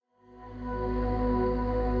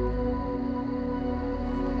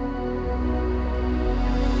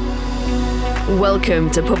Welcome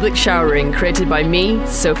to Public Showering, created by me,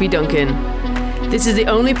 Sophie Duncan. This is the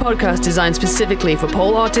only podcast designed specifically for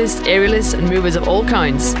pole artists, aerialists, and movers of all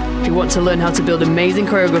kinds who want to learn how to build amazing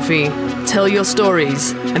choreography, tell your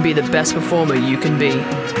stories, and be the best performer you can be.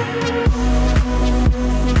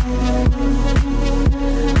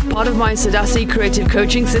 Part of my Sadasi creative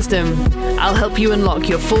coaching system, I'll help you unlock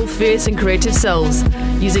your full fierce and creative selves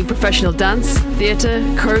using professional dance, theatre,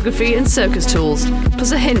 choreography and circus tools,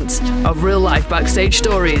 plus a hint of real life backstage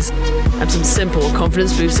stories and some simple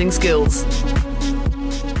confidence boosting skills.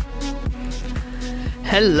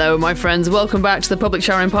 Hello my friends, welcome back to the Public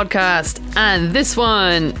Showering Podcast, and this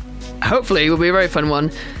one hopefully will be a very fun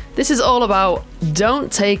one. This is all about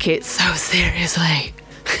don't take it so seriously.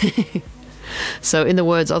 So in the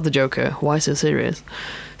words of the Joker, why so serious?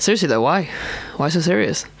 Seriously though, why? Why so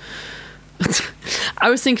serious? I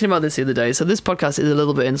was thinking about this the other day. So this podcast is a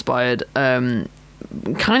little bit inspired kind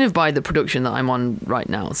of by the production that I'm on right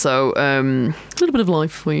now. So a little bit of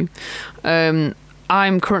life for you.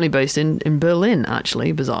 I'm currently based in Berlin,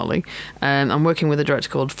 actually, bizarrely. I'm working with a director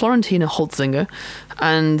called Florentina Holtzinger,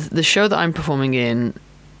 and the show that I'm performing in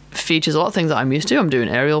features a lot of things that I'm used to. I'm doing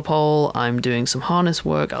aerial pole, I'm doing some harness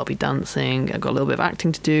work, I'll be dancing, I've got a little bit of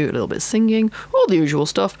acting to do, a little bit of singing, all the usual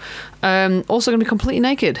stuff. Also going to be completely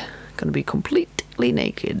naked. Going to be completely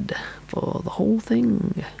naked for the whole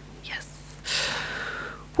thing. Yes.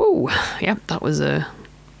 Whoa. Yeah, that was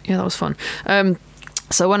fun.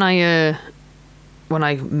 So when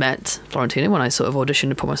I met Florentina, when I sort of auditioned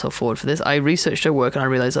to put myself forward for this, I researched her work and I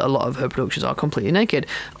realised that a lot of her productions are completely naked.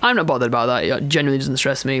 I'm not bothered about that. It genuinely doesn't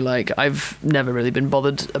stress me. Like, I've never really been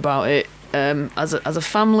bothered about it. As a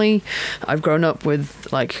family, I've grown up with,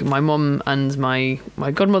 like, my mum and my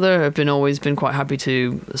godmother have always been quite happy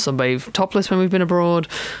to sunbathe topless when we've been abroad.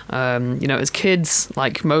 As kids,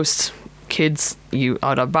 like most kids,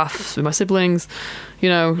 I'd have baths with my siblings.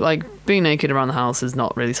 Like, being naked around the house is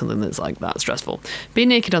not really something that's like that stressful. Being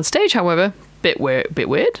naked on stage, however, bit weird,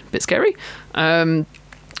 bit scary.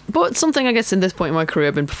 But something, I guess, in this point in my career,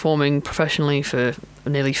 I've been performing professionally for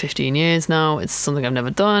nearly 15 years now. It's something I've never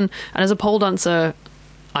done. And as a pole dancer,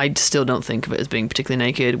 I still don't think of it as being particularly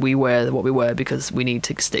naked. We wear what we wear because we need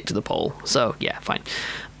to stick to the pole. So, yeah, fine.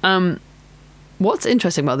 What's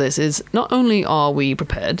interesting about this is not only are we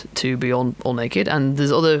prepared to be all naked, and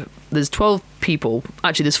there's 12 people,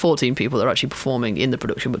 actually there's 14 people that are actually performing in the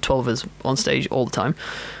production, but 12 is on stage all the time.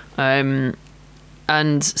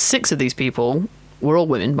 And 6 of these people, we're all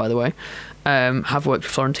women, by the way, have worked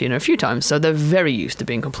with Florentina a few times, so they're very used to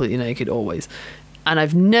being completely naked always. And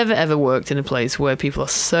I've never ever worked in a place where people are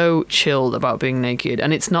so chilled about being naked,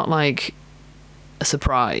 and it's not like a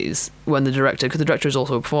surprise when the director, because the director is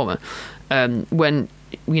also a performer, when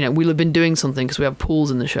we'll have been doing something because we have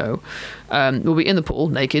pools in the show, we'll be in the pool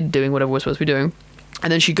naked doing whatever we're supposed to be doing,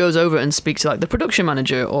 and then she goes over and speaks to like the production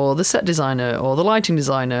manager or the set designer or the lighting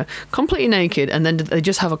designer completely naked, and then they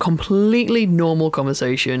just have a completely normal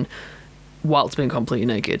conversation whilst being completely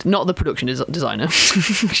naked. Not the production designer.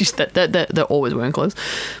 they're always wearing clothes.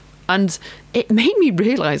 And it made me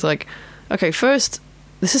realise, like, okay, first,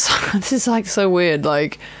 this is like so weird,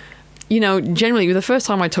 like, generally the first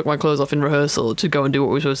time I took my clothes off in rehearsal to go and do what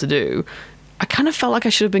we were supposed to do, I kind of felt like I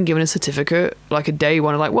should have been given a certificate, like a day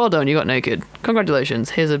one, like, well done, you got naked, congratulations,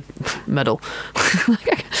 here's a medal.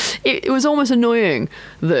 It was almost annoying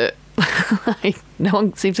that like, no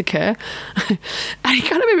one seemed to care. And it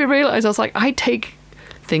kind of made me realise, I was like, I take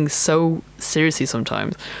things so seriously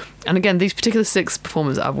sometimes. And again, these particular 6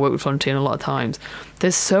 performers that I've worked with Florentina a lot of times,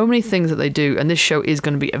 there's so many things that they do, and this show is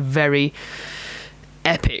going to be a very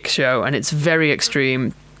epic show, and it's very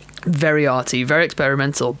extreme, very arty, very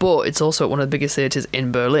experimental, but it's also at one of the biggest theatres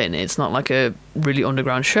in Berlin. It's not like a really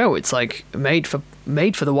underground show. It's like made for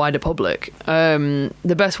the wider public. The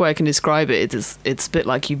best way I can describe it is it's a bit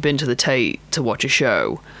like you've been to the Tate to watch a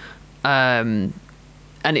show, and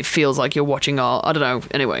it feels like you're watching art. I don't know.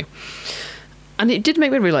 Anyway. And it did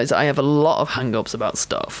make me realise that I have a lot of hang-ups about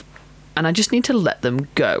stuff, and I just need to let them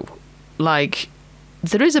go. Like,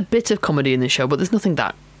 there is a bit of comedy in this show, but there's nothing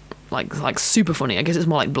that like super funny. I guess it's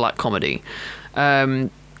more like black comedy. And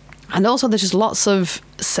also there's just lots of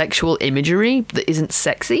sexual imagery that isn't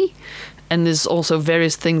sexy. And there's also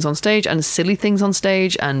various things on stage and silly things on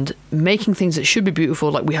stage and making things that should be beautiful.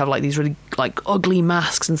 Like, we have like these really like ugly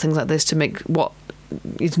masks and things like this to make what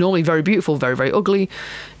is normally very beautiful very, very ugly.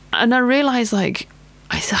 And I realised, like,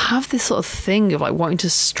 I have this sort of thing of like wanting to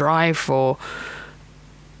strive for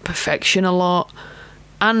perfection a lot.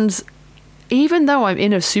 And even though I'm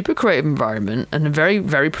in a super creative environment and a very,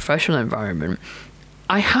 very professional environment,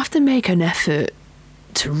 I have to make an effort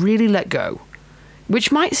to really let go.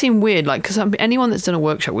 which might seem weird, like, because anyone that's done a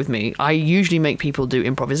workshop with me, I usually make people do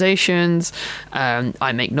improvisations,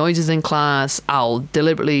 I make noises in class, I'll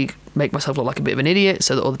deliberately make myself look like a bit of an idiot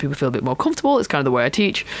so that other people feel a bit more comfortable. It's kind of the way I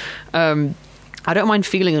teach. I don't mind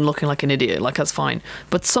feeling and looking like an idiot, like, that's fine.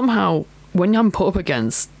 But somehow, when I'm put up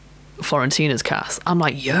against Florentina's cast, I'm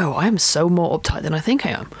like, yo, I am so more uptight than I think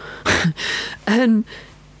I am. And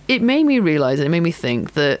it made me realise, and it made me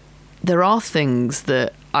think that there are things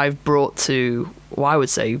that I've brought to, well, I would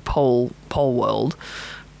say, pole world,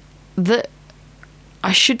 that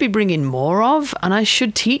I should be bringing more of, and I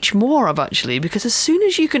should teach more of, actually, because as soon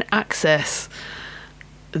as you can access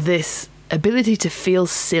this ability to feel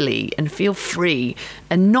silly and feel free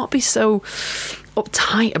and not be so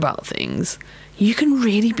uptight about things, you can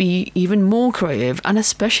really be even more creative, and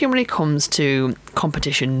especially when it comes to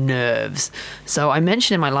competition nerves. So I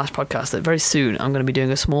mentioned in my last podcast that very soon I'm going to be doing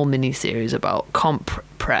a small mini series about comp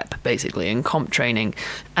prep, basically, and comp training,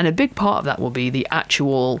 and a big part of that will be the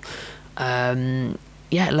actual letting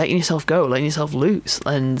yourself go, letting yourself loose,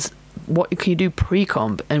 and what can you do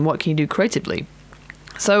pre-comp and what can you do creatively.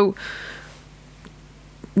 So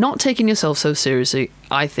not taking yourself so seriously,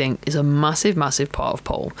 I think, is a massive, massive part of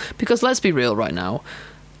pole. Because let's be real right now,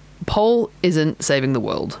 pole isn't saving the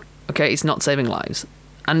world, okay? It's not saving lives.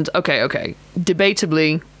 And okay,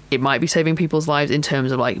 debatably, it might be saving people's lives in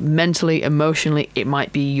terms of, like, mentally, emotionally. It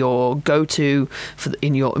might be your go-to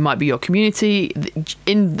it might be your community.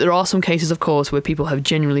 There are some cases, of course, where people have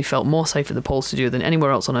genuinely felt more safe at the pole studio than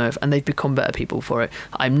anywhere else on earth, and they've become better people for it.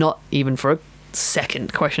 I'm not even for a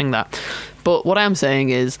second questioning that. But what I am saying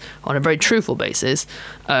is, on a very truthful basis,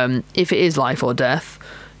 if it is life or death,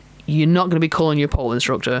 you're not going to be calling your pole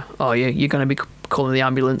instructor, are you? You're going to be calling the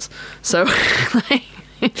ambulance. So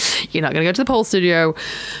you're not going to go to the pole studio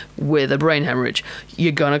with a brain hemorrhage.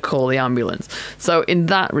 You're going to call the ambulance. So in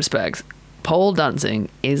that respect, pole dancing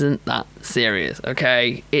isn't that serious,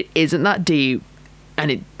 okay? It isn't that deep,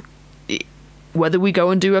 and it whether we go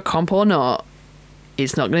and do a comp or not,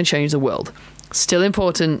 it's not going to change the world. Still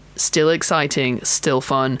important, still exciting, still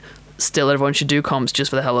fun, still everyone should do comps just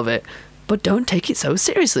for the hell of it. But don't take it so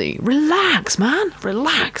seriously. Relax, man.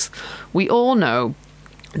 Relax. We all know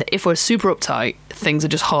that if we're super uptight, things are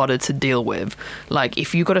just harder to deal with. Like,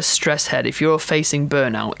 if you've got a stressed head, if you're facing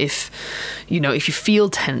burnout, if you feel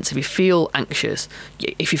tense, if you feel anxious,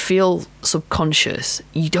 if you feel subconscious,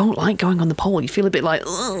 you don't like going on the pole. You feel a bit like,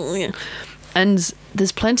 ugh. And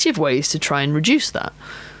there's plenty of ways to try and reduce that.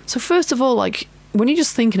 So first of all, like, when you're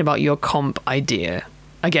just thinking about your comp idea,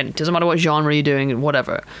 again, it doesn't matter what genre you're doing and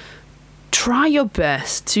whatever, try your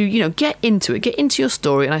best to, get into it, get into your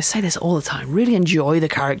story. And I say this all the time, really enjoy the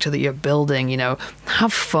character that you're building,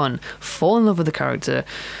 have fun, fall in love with the character,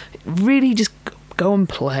 really just go and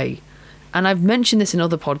play. And I've mentioned this in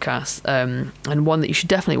other podcasts, and one that you should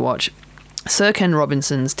definitely watch, Sir Ken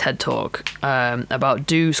Robinson's TED Talk about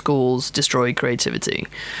Do Schools Destroy Creativity?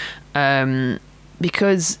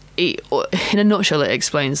 Because in a nutshell, it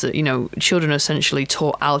explains that, children are essentially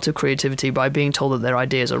taught out of creativity by being told that their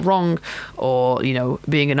ideas are wrong, or,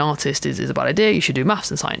 being an artist is a bad idea, you should do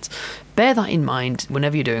maths and science. Bear that in mind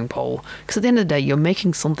whenever you're doing pole, because at the end of the day, you're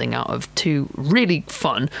making something out of two really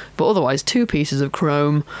fun, but otherwise two pieces of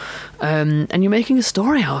chrome, and you're making a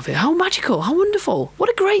story out of it. How magical, how wonderful, what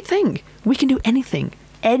a great thing. We can do anything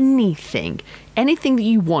that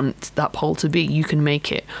you want that pole to be, you can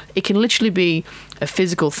make it. It can literally be a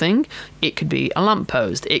physical thing. It could be a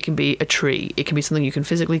lamppost. It can be a tree. It can be something you can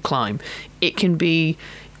physically climb. It can be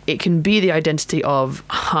the identity of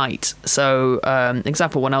height. So,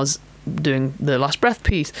 example, when I was doing the last breath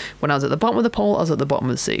piece, when I was at the bottom of the pole, I was at the bottom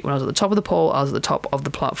of the seat. When I was at the top of the pole, I was at the top of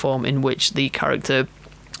the platform in which the character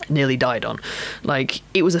nearly died on. Like,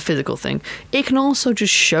 it was a physical thing. It can also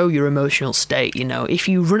just show your emotional state. If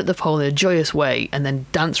you run at the pole in a joyous way and then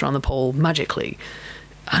dance around the pole magically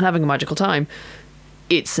and having a magical time,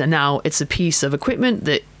 it's a piece of equipment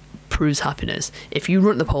that proves happiness. If you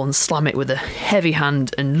run at the pole and slam it with a heavy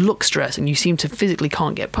hand and look stressed and you seem to physically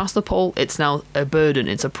can't get past the pole, it's now a burden,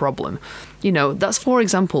 it's a problem. That's 4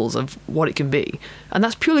 examples of what it can be. And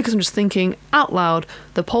that's purely because I'm just thinking out loud,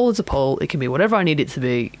 the pole is a pole, it can be whatever I need it to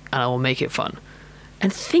be, and I will make it fun.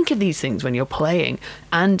 And think of these things when you're playing,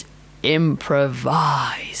 and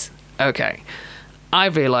improvise. Okay,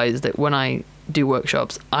 I've realised that when I do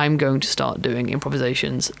workshops, I'm going to start doing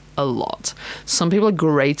improvisations a lot. Some people are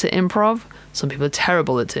great at improv, some people are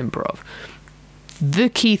terrible at improv. The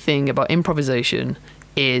key thing about improvisation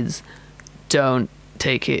is don't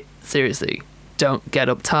take it seriously. Don't get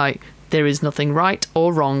uptight. There is nothing right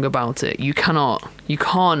or wrong about it. You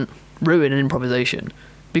can't ruin an improvisation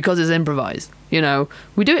because it's improvised. We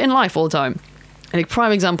do it in life all the time. a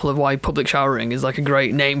prime example of why public showering is like a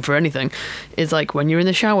great name for anything is like when you're in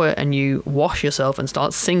the shower and you wash yourself and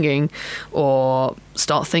start singing or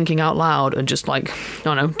start thinking out loud and just like, I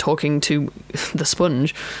don't know, talking to the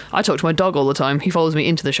sponge. I talk to my dog all the time. He follows me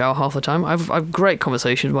into the shower half the time. I've great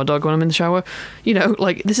conversations with my dog when I'm in the shower. You know,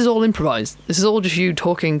 like this is all improvised. This is all just you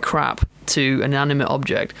talking crap to an inanimate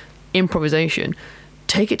object. Improvisation.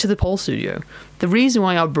 Take it to the pole studio. The reason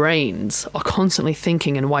why our brains are constantly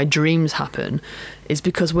thinking and why dreams happen is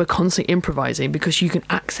because we're constantly improvising, because you can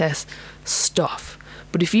access stuff.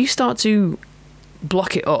 But if you start to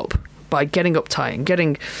block it up by getting uptight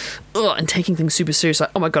and and taking things super serious, like,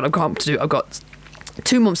 oh my God, I've got a comp to do. I've got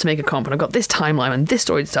 2 months to make a comp and I've got this timeline and this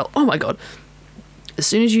story to tell. Oh my God. As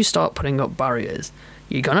soon as you start putting up barriers,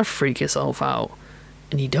 you're going to freak yourself out.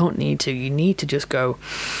 And you don't need to. You need to just go,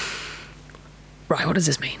 right, what does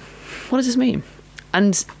this mean? What does this mean?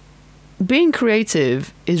 And being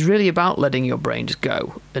creative is really about letting your brain just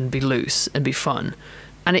go and be loose and be fun.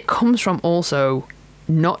 And it comes from also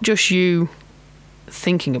not just you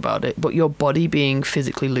thinking about it, but your body being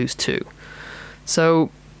physically loose too.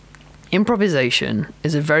 So improvisation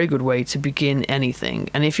is a very good way to begin anything.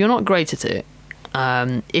 And if you're not great at it,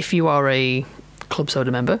 if you are a Club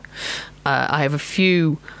Soda member, I have a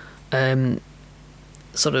few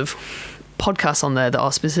sort of podcasts on there that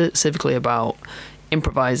are specifically about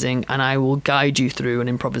improvising, and I will guide you through an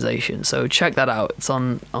improvisation. So check that out. It's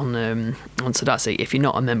on Sadassi if you're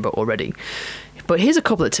not a member already. But here's a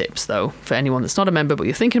couple of tips though for anyone that's not a member but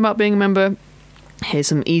you're thinking about being a member. Here's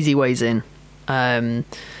some easy ways in.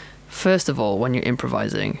 First of all, when you're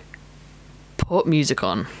improvising, put music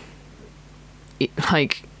on.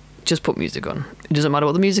 Just put music on. It doesn't matter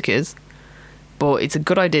what the music is. But it's a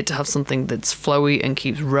good idea to have something that's flowy and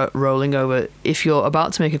keeps rolling over. If you're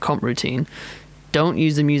about to make a comp routine, don't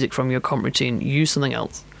use the music from your comp routine. Use something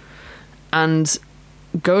else. And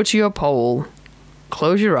go to your pole,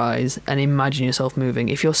 close your eyes, and imagine yourself moving.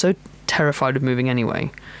 If you're so terrified of moving anyway,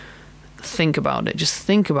 think about it. Just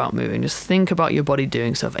think about moving. Just think about your body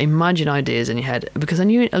doing stuff. Imagine ideas in your head. Because then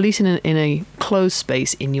you're at least in a closed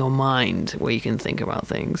space in your mind where you can think about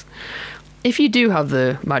things. If you do have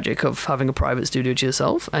the magic of having a private studio to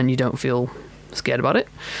yourself and you don't feel scared about it,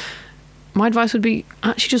 my advice would be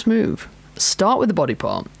actually just move. Start with the body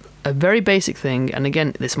part. A very basic thing, and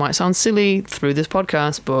again, this might sound silly through this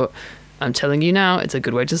podcast, but I'm telling you now, it's a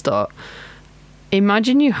good way to start.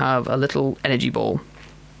 Imagine you have a little energy ball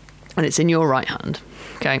and it's in your right hand,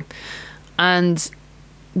 okay? And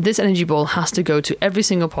this energy ball has to go to every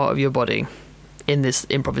single part of your body in this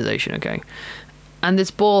improvisation, okay? And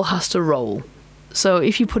this ball has to roll. So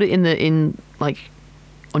if you put it in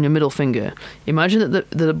on your middle finger, imagine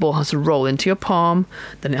that the ball has to roll into your palm,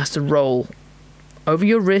 then it has to roll over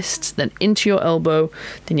your wrist, then into your elbow,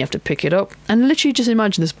 then you have to pick it up, and literally just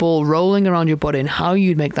imagine this ball rolling around your body and how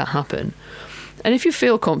you'd make that happen. And if you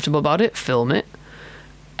feel comfortable about it, film it,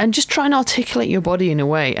 and just try and articulate your body in a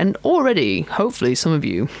way. And already, hopefully, some of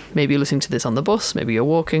you, maybe you're listening to this on the bus, maybe you're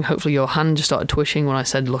walking, hopefully your hand just started twitching when I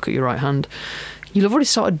said look at your right hand. You'll have already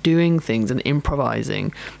started doing things and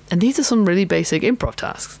improvising. And these are some really basic improv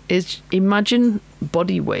tasks. Is imagine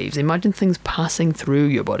body waves. Imagine things passing through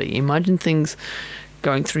your body. Imagine things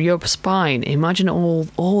going through your spine. Imagine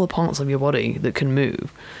all the parts of your body that can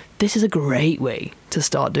move. This is a great way to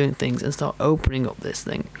start doing things and start opening up this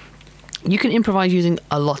thing. You can improvise using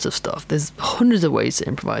a lot of stuff. There's hundreds of ways to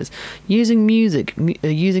improvise. Using music,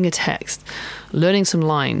 using a text, learning some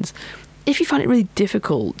lines. If you find it really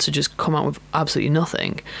difficult to just come out with absolutely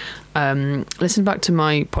nothing, listen back to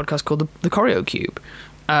my podcast called The Choreo Cube.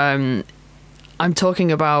 I'm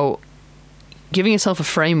talking about giving yourself a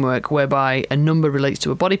framework whereby a number relates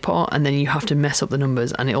to a body part and then you have to mess up the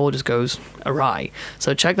numbers and it all just goes awry.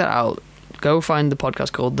 So check that out. Go find the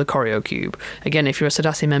podcast called The Choreo Cube. Again, if you're a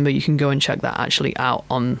Sadassi member, you can go and check that actually out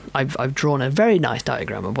on... I've drawn a very nice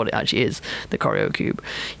diagram of what it actually is, The Choreo Cube.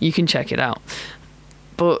 You can check it out.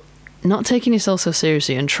 But not taking yourself so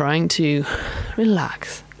seriously and trying to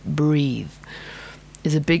relax, breathe,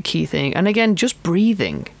 is a big key thing. And again, just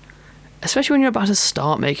breathing, especially when you're about to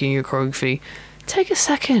start making your choreography, take a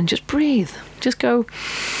second, just breathe. Just go,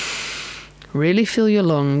 really feel your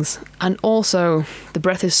lungs. And also, the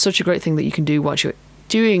breath is such a great thing that you can do while you're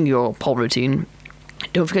doing your pole routine.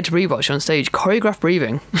 Don't forget to breathe while you're on stage. Choreograph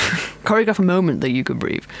breathing. Choreograph a moment that you could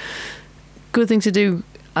breathe. Good thing to do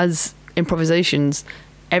as improvisations.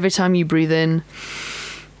 Every time you breathe in,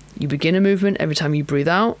 you begin a movement. Every time you breathe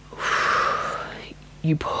out,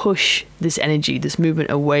 you push this energy, this movement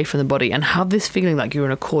away from the body and have this feeling like you're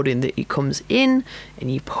an accordion, that it comes in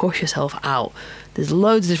and you push yourself out. There's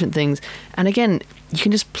loads of different things. And again, you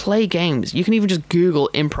can just play games. You can even just Google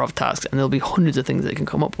improv tasks and there'll be hundreds of things that you can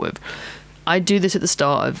come up with. I do this at the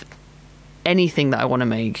start of anything that I want to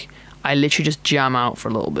make. I literally just jam out for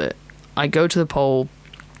a little bit. I go to the pole,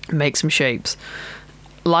 make some shapes.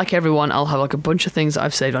 Like everyone, I'll have like a bunch of things that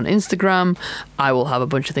I've saved on Instagram. I will have a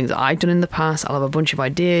bunch of things that I've done in the past. I'll have a bunch of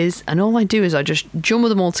ideas. And all I do is I just jumble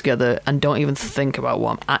them all together and don't even think about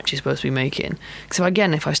what I'm actually supposed to be making. So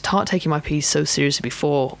again, if I start taking my piece so seriously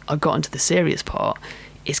before I got into the serious part,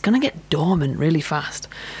 it's going to get dormant really fast.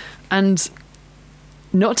 And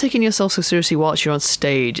not taking yourself so seriously whilst you're on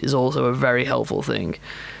stage is also a very helpful thing.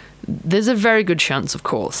 There's a very good chance, of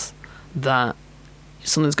course, that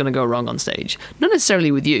something's going to go wrong on stage. Not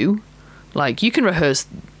necessarily with you. Like, you can rehearse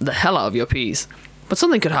the hell out of your piece, but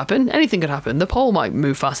something could happen. Anything could happen. The pole might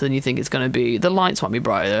move faster than you think it's going to be. The lights might be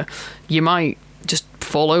brighter. You might just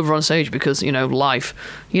fall over on stage because, life.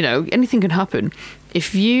 Anything can happen.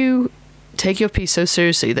 If you take your piece so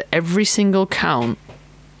seriously that every single count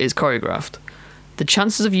is choreographed, the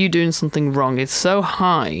chances of you doing something wrong is so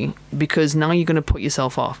high because now you're going to put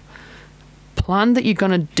yourself off. Plan that you're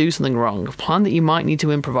going to do something wrong. Plan that you might need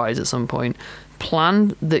to improvise at some point.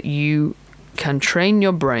 Plan that you can train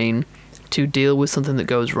your brain to deal with something that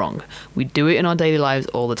goes wrong. We do it in our daily lives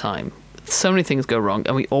all the time. So many things go wrong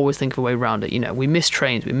and we always think of a way around it. We miss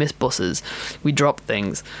trains, we miss buses, we drop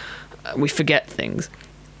things, we forget things,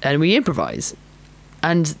 and we improvise.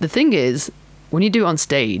 And the thing is, when you do it on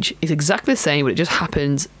stage, it's exactly the same, but it just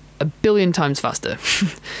happens a billion times faster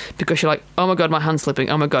because you're like, oh my god, my hand's slipping,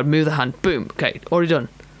 oh my god, move the hand, boom, okay, already done.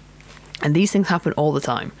 And these things happen all the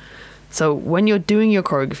time. So when you're doing your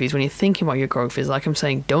choreographies, when you're thinking about your choreographies, like I'm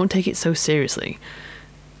saying, don't take it so seriously.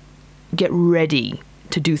 Get ready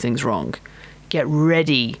to do things wrong. Get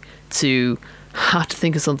ready to have to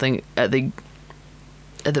think of something at the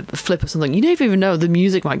flip of something. You don't even know, the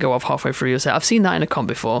music might go off halfway through your set. I've seen that in a comp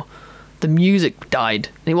before. The music died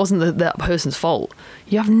and it wasn't that person's fault.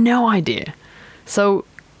 You have no idea. So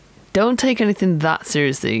don't take anything that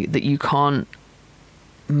seriously that you can't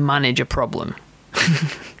manage a problem.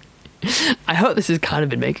 I hope this has kind of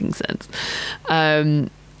been making sense.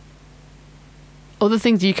 Other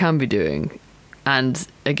things you can be doing, and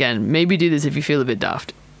again, maybe do this if you feel a bit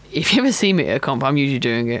daft. If you ever see me at a comp, I'm usually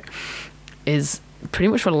doing it, is pretty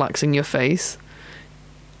much relaxing your face.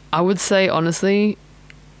 I would say, honestly,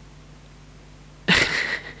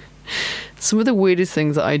 some of the weirdest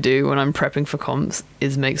things that I do when I'm prepping for comps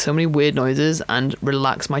is make so many weird noises and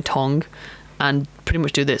relax my tongue and pretty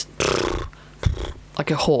much do this like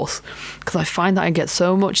a horse, because I find that I get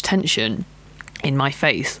so much tension in my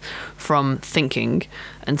face from thinking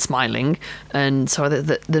and smiling, and so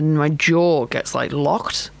that then my jaw gets like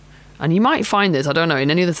locked. And you might find this, I don't know, in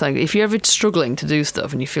any other thing, if you're ever struggling to do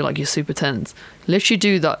stuff and you feel like you're super tense, literally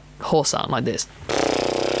do that horse sound like this.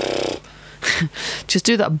 Just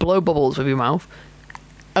do that, blow bubbles with your mouth,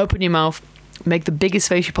 open your mouth, make the biggest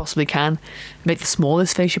face you possibly can, make the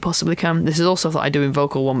smallest face you possibly can. This is also stuff that I do in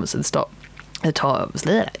vocal warm-ups at the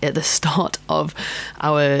start of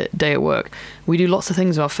our day at work. We do lots of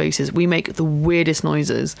things with our faces. We make the weirdest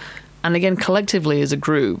noises, and again, collectively as a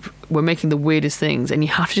group, we're making the weirdest things, and you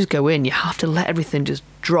have to just go in, you have to let everything just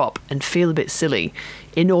drop and feel a bit silly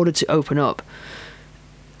in order to open up.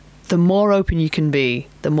 The more open you can be,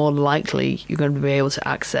 the more likely you're going to be able to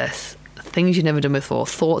access things you've never done before,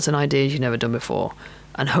 thoughts and ideas you've never done before,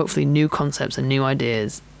 and hopefully new concepts and new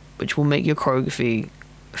ideas, which will make your choreography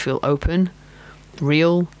feel open,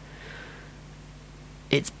 real.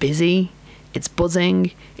 It's busy, it's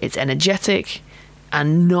buzzing, it's energetic,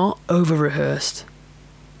 and not over-rehearsed.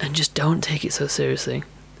 And just don't take it so seriously.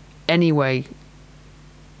 Anyway,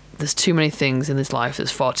 there's too many things in this life that's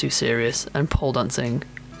far too serious, and pole dancing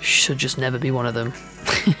should just never be one of them.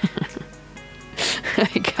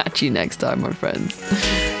 Catch you next time, my friends.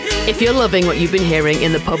 If you're loving what you've been hearing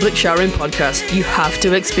in the Public Showering podcast, you have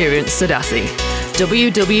to experience Sadassi.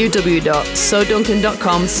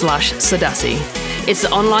 www.soduncan.com/Sadassi. It's the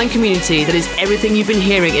online community that is everything you've been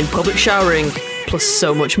hearing in public showering, plus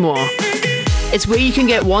so much more. It's where you can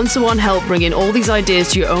get one-to-one help bringing all these ideas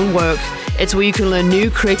to your own work. It's where you can learn new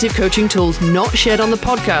creative coaching tools not shared on the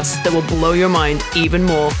podcast that will blow your mind even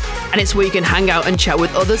more. And it's where you can hang out and chat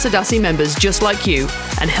with other Sadassi members just like you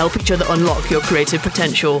and help each other unlock your creative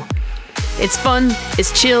potential. It's fun,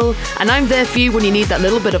 it's chill, and I'm there for you when you need that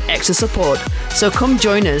little bit of extra support. So come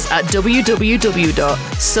join us at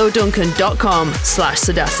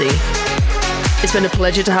www.soduncan.com/Sadassi. It's been a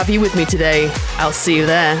pleasure to have you with me today. I'll see you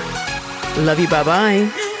there. Love you, bye-bye.